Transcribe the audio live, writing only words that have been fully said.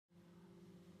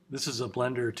This is a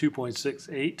Blender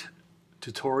 2.68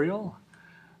 tutorial,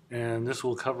 and this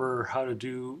will cover how to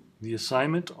do the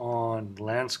assignment on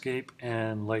landscape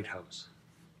and lighthouse.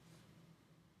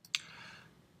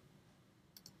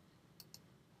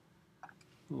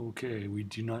 Okay, we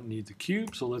do not need the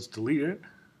cube, so let's delete it.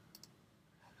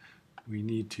 We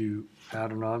need to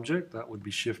add an object, that would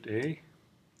be Shift A.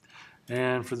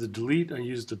 And for the delete, I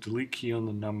use the delete key on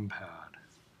the numpad.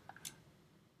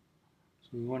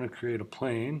 So we want to create a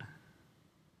plane,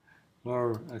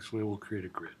 or actually we'll create a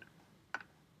grid.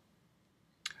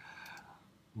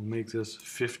 We'll make this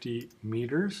 50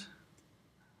 meters.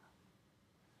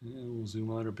 And we'll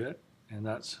zoom out a bit, and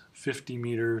that's 50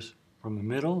 meters from the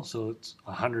middle, so it's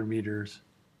 100 meters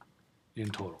in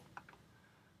total.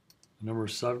 The number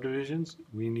of subdivisions,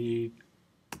 we need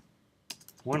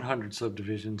 100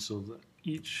 subdivisions, so that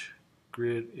each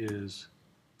grid is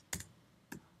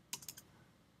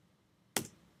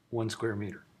 1 square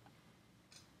meter.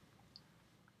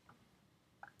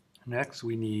 Next,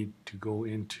 we need to go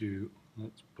into,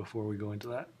 before we go into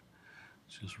that,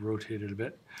 let's just rotate it a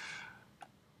bit.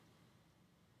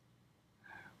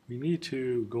 We need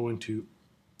to go into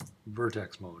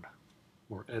vertex mode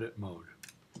or edit mode.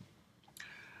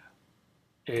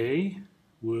 A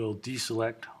will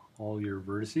deselect all your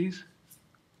vertices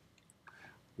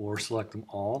or select them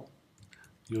all.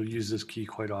 You'll use this key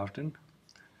quite often.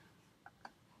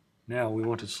 Now we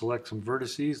want to select some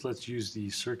vertices. Let's use the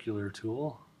circular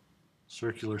tool,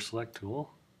 circular select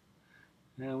tool,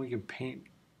 and we can paint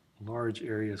large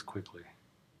areas quickly.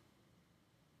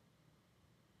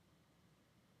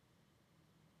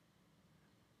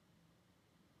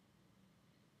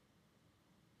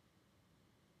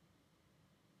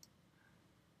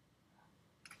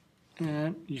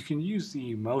 And you can use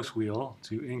the mouse wheel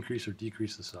to increase or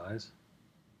decrease the size.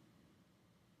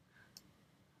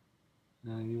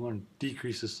 And you want to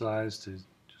decrease the size to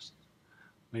just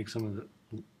make some of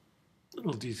the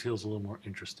little details a little more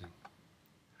interesting.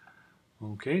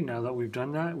 Okay, now that we've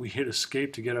done that, we hit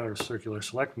escape to get out of circular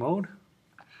select mode.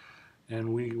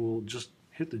 And we will just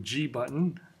hit the G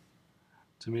button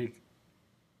to make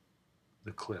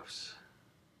the cliffs.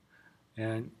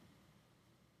 And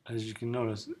as you can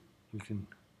notice, we can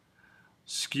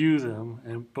skew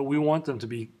them, but we want them to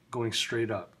be going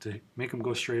straight up. To make them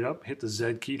go straight up, hit the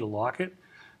Z key to lock it,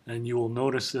 and you will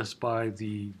notice this by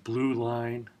the blue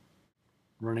line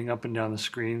running up and down the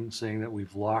screen saying that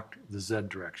we've locked the Z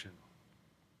direction.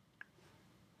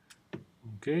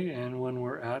 Okay, and when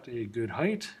we're at a good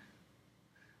height,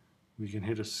 we can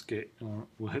hit escape.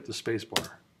 We'll hit the space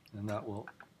bar, and that will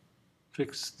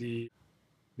fix the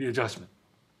adjustment.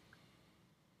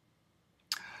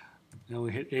 Now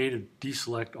we hit A to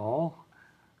deselect all.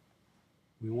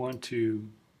 We want to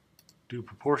do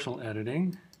proportional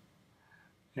editing,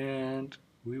 and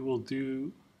we will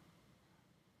do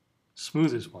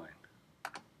smooth as line.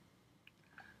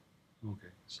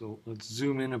 Okay, so let's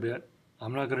zoom in a bit.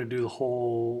 I'm not going to do the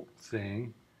whole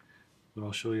thing, but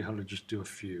I'll show you how to just do a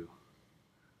few.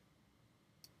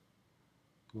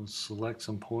 Let's select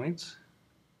some points,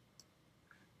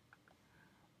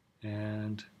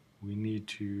 and we need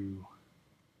to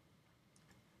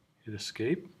hit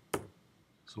escape,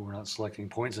 so we're not selecting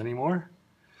points anymore.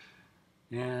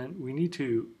 And we need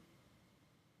to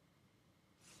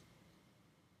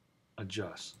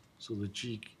adjust. So the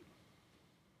G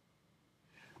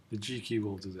key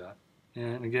will do that.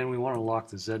 And again, we want to lock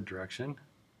the Z direction.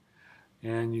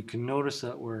 And you can notice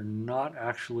that we're not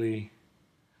actually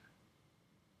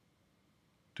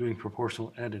doing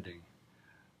proportional editing.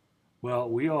 Well,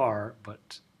 we are,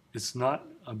 but it's not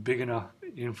a big enough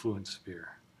influence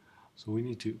sphere. So we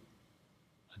need to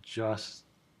adjust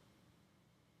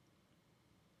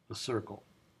the circle,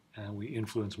 and we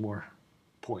influence more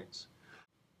points.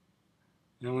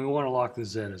 And we want to lock the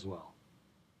Z as well.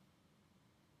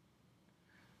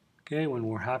 Okay, when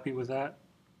we're happy with that,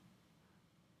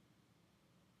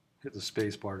 hit the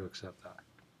space bar to accept that.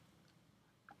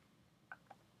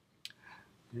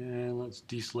 And let's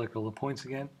deselect all the points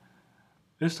again.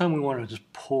 This time we want to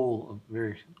just pull a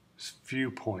very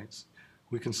few points.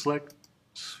 We can select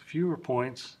fewer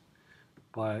points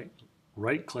by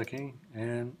right-clicking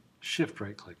and shift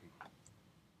right-clicking.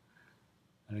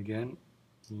 And again,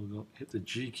 we'll hit the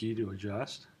G key to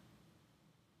adjust.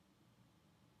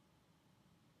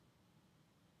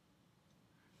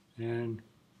 And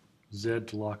Z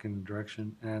to lock in the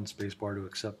direction, and spacebar to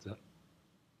accept the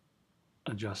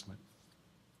adjustment.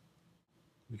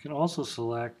 We can also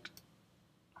select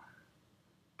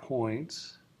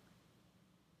points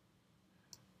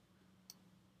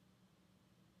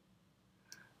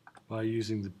by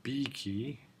using the B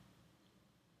key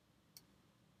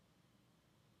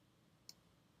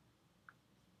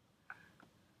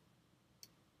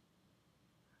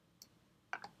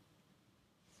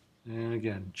And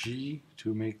again, G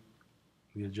to make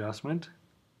the adjustment.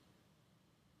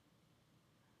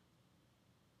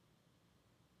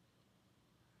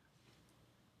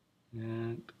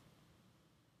 And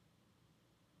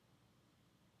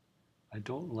I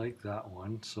don't like that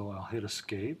one, so I'll hit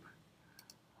escape.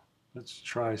 Let's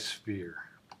try sphere.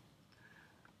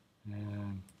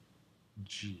 And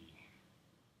G.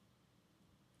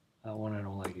 That one I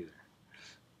don't like either.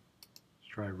 Let's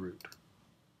try root.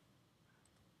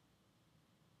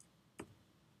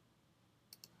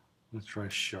 Let's try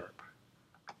sharp.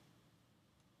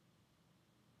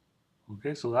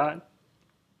 Okay, so that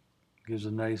gives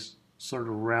a nice sort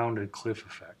of rounded cliff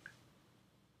effect.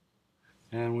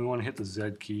 And we want to hit the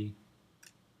Z key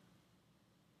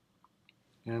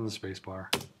and the space bar,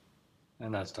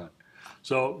 and that's done.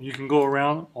 So you can go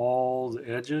around all the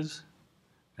edges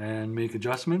and make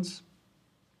adjustments.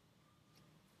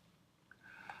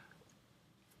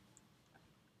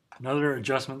 Another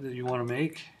adjustment that you want to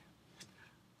make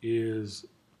is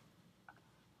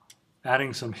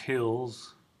adding some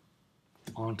hills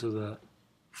onto the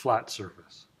flat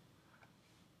surface.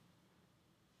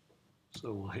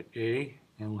 So we'll hit A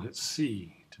and we'll hit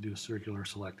C to do a circular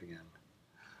select again.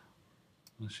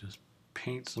 Let's just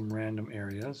paint some random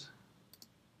areas.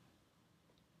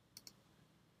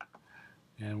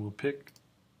 And we'll hit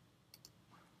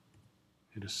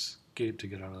escape to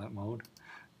get out of that mode.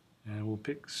 And we'll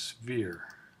pick sphere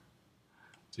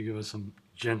to give us some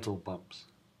gentle bumps.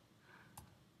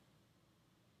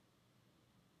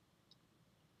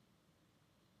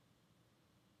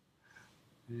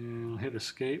 And I'll hit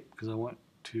escape because I want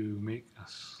to make a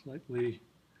slightly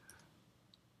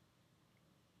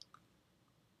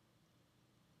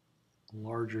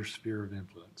larger sphere of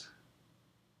influence.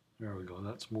 There we go,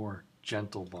 that's more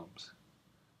gentle bumps.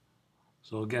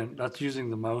 So again, that's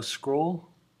using the mouse scroll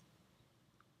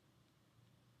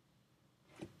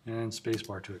and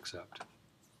spacebar to accept.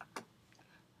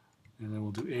 And then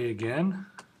we'll do A again.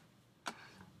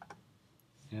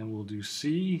 And we'll do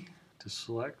C to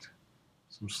select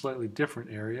some slightly different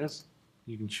areas.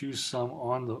 You can choose some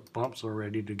on the bumps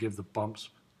already to give the bumps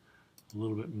a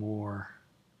little bit more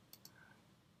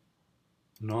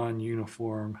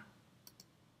non-uniform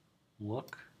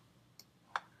look.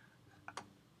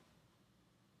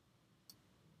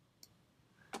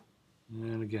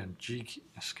 And again, G key,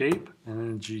 escape, and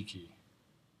then G key.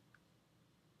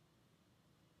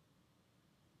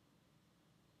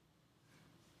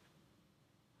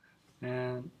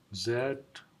 And Z,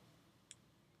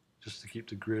 just to keep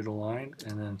the grid aligned,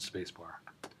 and then spacebar.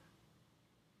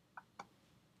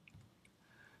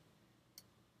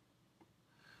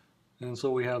 And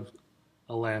so we have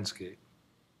a landscape.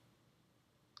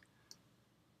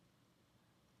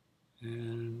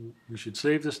 And we should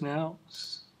save this now.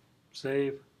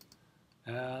 Save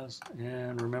as,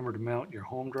 and remember to mount your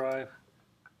home drive.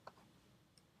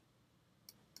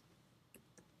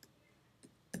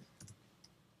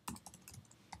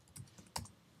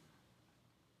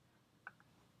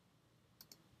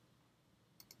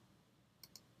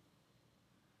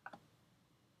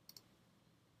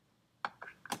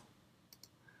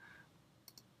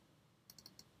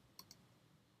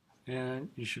 And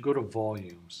you should go to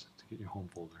volumes to get your home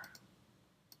folder.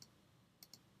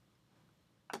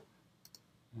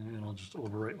 And I'll just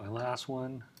overwrite my last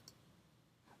one.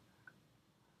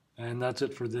 And that's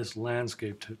it for this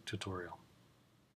landscape tutorial.